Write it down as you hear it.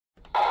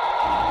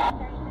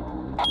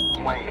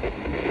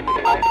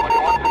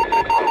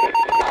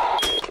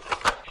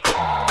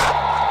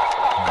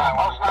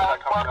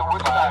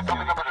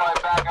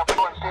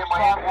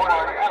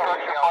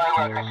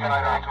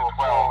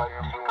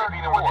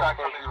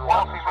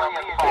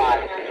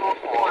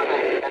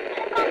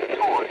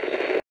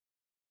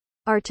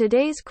Our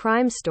today's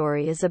crime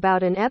story is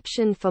about an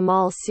Egptian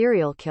femal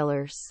serial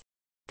killers.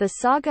 The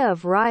saga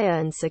of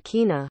Raya and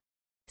Sakina,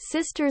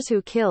 sisters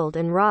who killed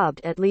and robbed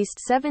at least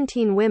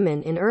 17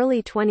 women in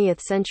early 20th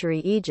century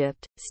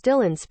Egypt, still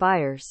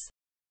inspires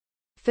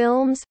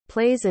films,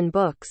 plays and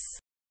books.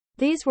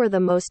 These were the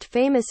most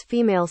famous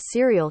female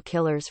serial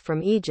killers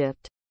from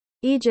Egypt.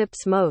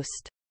 Egypt's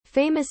most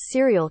famous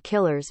serial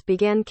killers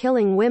began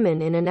killing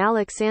women in an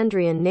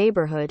Alexandrian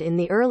neighborhood in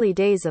the early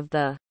days of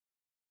the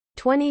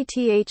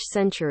 20th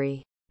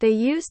century. They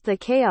used the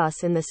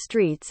chaos in the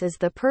streets as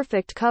the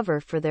perfect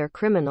cover for their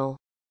criminal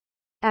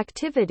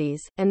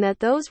activities, and that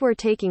those were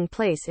taking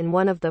place in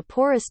one of the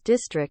poorest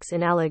districts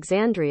in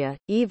Alexandria,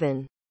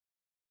 even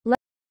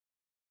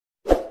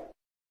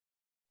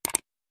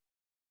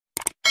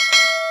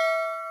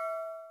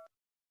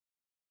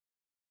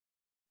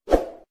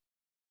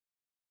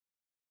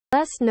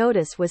less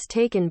notice was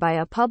taken by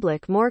a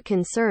public more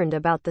concerned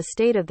about the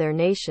state of their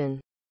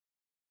nation.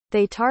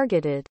 They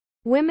targeted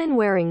women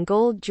wearing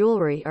gold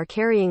jewelry or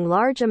carrying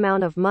large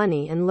amount of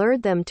money and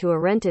lured them to a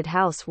rented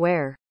house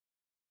where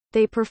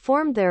they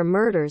performed their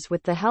murders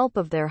with the help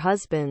of their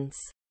husbands.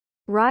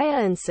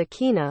 Raya and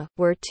Sakina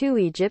were two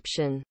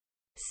Egyptian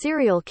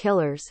serial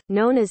killers,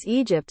 known as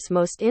Egypt's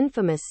most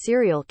infamous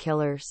serial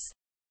killers.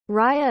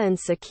 Raya and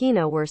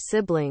Sakina were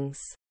siblings.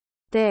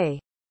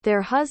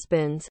 Their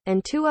husbands,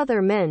 and two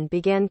other men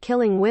began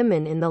killing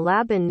women in the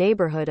Laban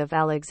neighborhood of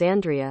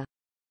Alexandria.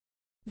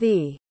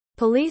 The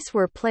police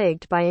were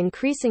plagued by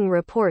increasing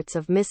reports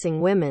of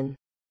missing women.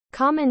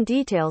 Common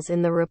details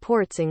in the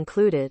reports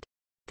included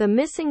the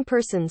missing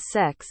person's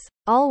sex.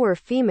 All were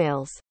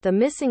females. The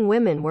missing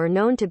women were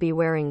known to be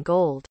wearing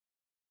gold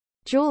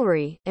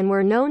jewelry, and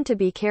were known to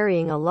be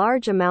carrying a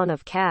large amount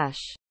of cash.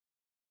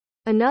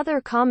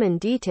 Another common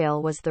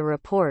detail was the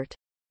report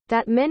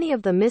that many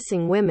of the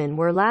missing women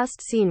were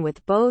last seen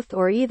with both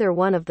or either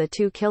one of the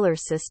two killer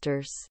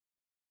sisters.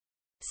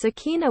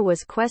 Sakina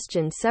was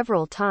questioned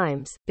several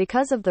times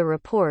because of the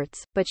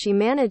reports, but she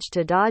managed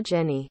to dodge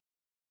any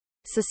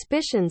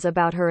suspicions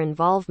about her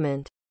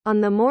involvement. On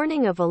the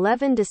morning of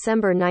 11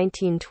 December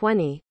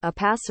 1920, a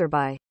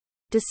passerby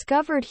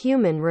discovered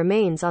human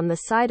remains on the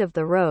side of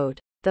the road.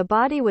 The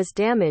body was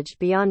damaged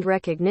beyond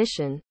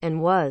recognition,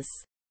 and was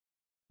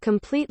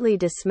completely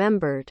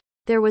dismembered.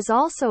 There was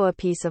also a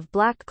piece of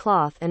black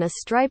cloth and a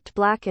striped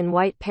black and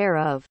white pair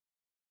of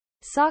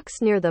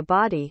socks near the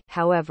body.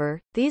 However,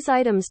 these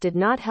items did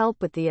not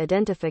help with the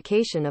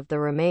identification of the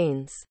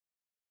remains.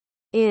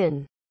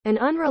 In an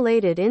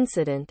unrelated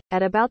incident,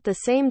 at about the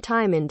same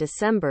time in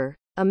December,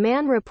 a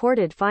man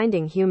reported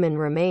finding human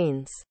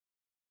remains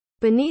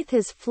beneath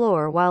his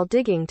floor while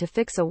digging to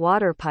fix a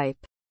water pipe.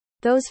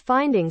 Those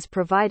findings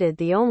provided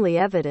the only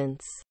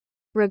evidence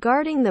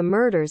regarding the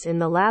murders in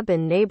the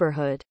Laban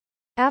neighborhood.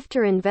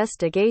 After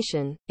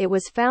investigation, it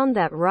was found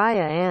that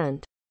Raya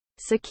and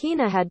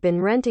Sakina had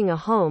been renting a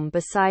home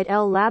beside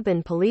El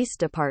Laban Police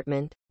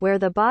Department, where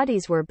the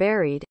bodies were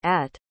buried,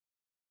 at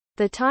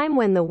the time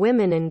when the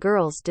women and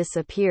girls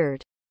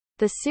disappeared.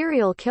 The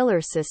serial killer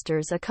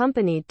sisters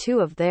accompanied two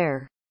of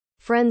their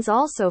friends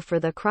also for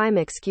the crime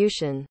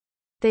execution.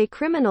 The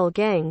criminal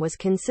gang was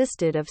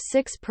consisted of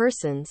 6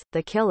 persons,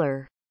 the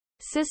killer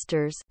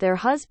sisters, their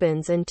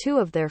husbands and 2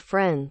 of their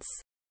friends.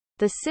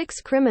 The 6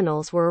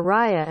 criminals were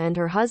Raya and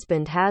her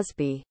husband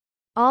Hasbi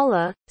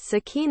Allah,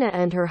 Sakina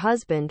and her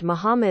husband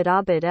Muhammad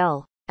Abd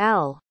el,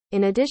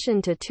 in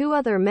addition to 2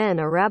 other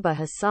men Araba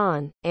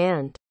Hassan,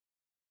 and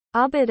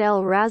Abd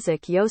el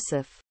Razak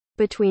Yosef.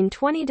 Between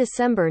 20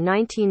 December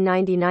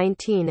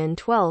 1919 and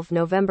 12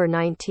 November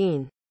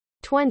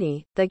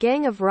 1920, the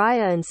gang of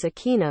Raya and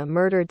Sakina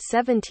murdered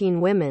 17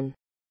 women.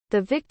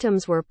 The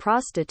victims were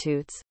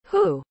prostitutes,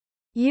 who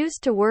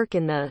used to work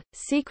in the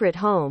secret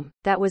home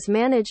that was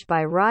managed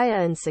by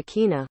Raya and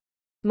Sakina.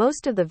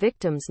 Most of the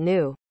victims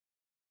knew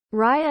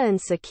Raya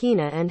and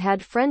Sakina and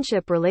had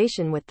friendship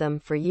relation with them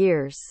for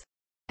years.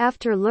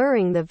 After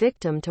luring the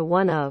victim to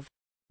one of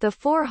the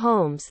 4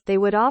 homes, they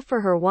would offer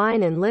her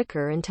wine and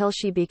liquor until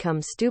she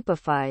becomes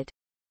stupefied.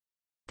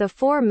 The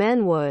 4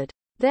 men would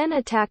then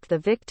attack the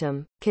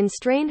victim,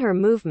 constrain her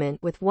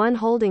movement with one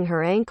holding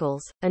her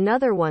ankles,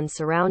 another one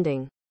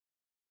surrounding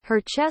her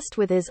chest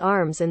with his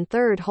arms and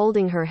third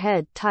holding her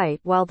head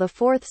tight, while the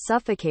 4th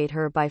suffocate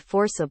her by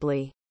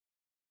forcibly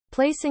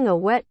placing a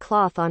wet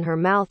cloth on her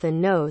mouth and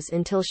nose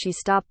until she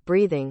stopped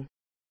breathing.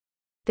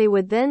 They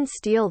would then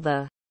steal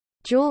the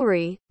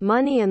jewelry,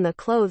 money and the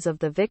clothes of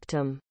the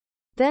victim.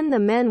 Then the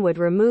men would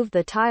remove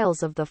the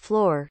tiles of the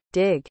floor,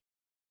 dig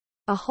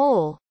a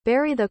hole,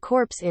 bury the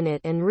corpse in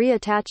it and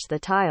reattach the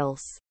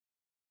tiles.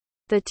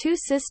 The 2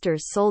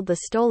 sisters sold the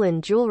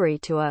stolen jewelry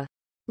to a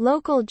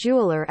local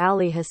jeweler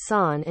Ali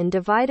Hassan and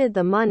divided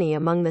the money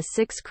among the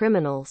 6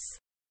 criminals.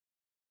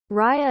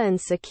 Raya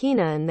and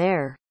Sakina and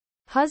their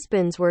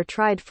husbands were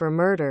tried for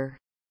murder.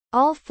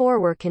 All 4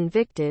 were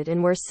convicted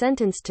and were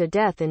sentenced to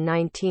death in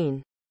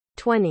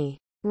 1920.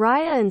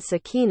 Raya and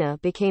Sakina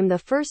became the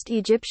first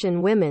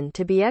Egyptian women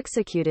to be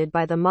executed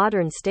by the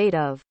modern state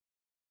of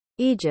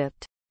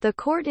Egypt. The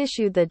court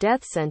issued the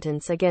death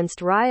sentence against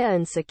Raya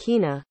and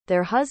Sakina,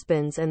 their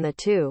husbands and the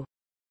 2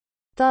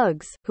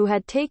 thugs, who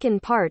had taken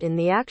part in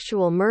the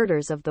actual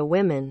murders of the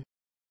women.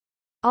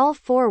 All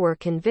 4 were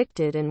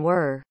convicted and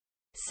were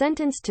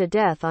sentenced to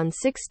death on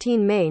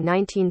 16 May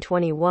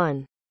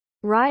 1921.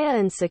 Raya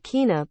and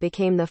Sakina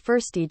became the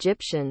first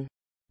Egyptian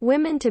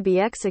women to be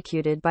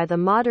executed by the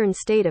modern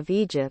state of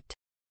Egypt.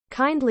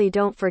 Kindly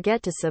don't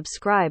forget to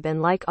subscribe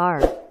and like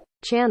our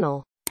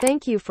channel.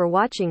 Thank you for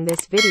watching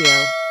this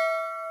video.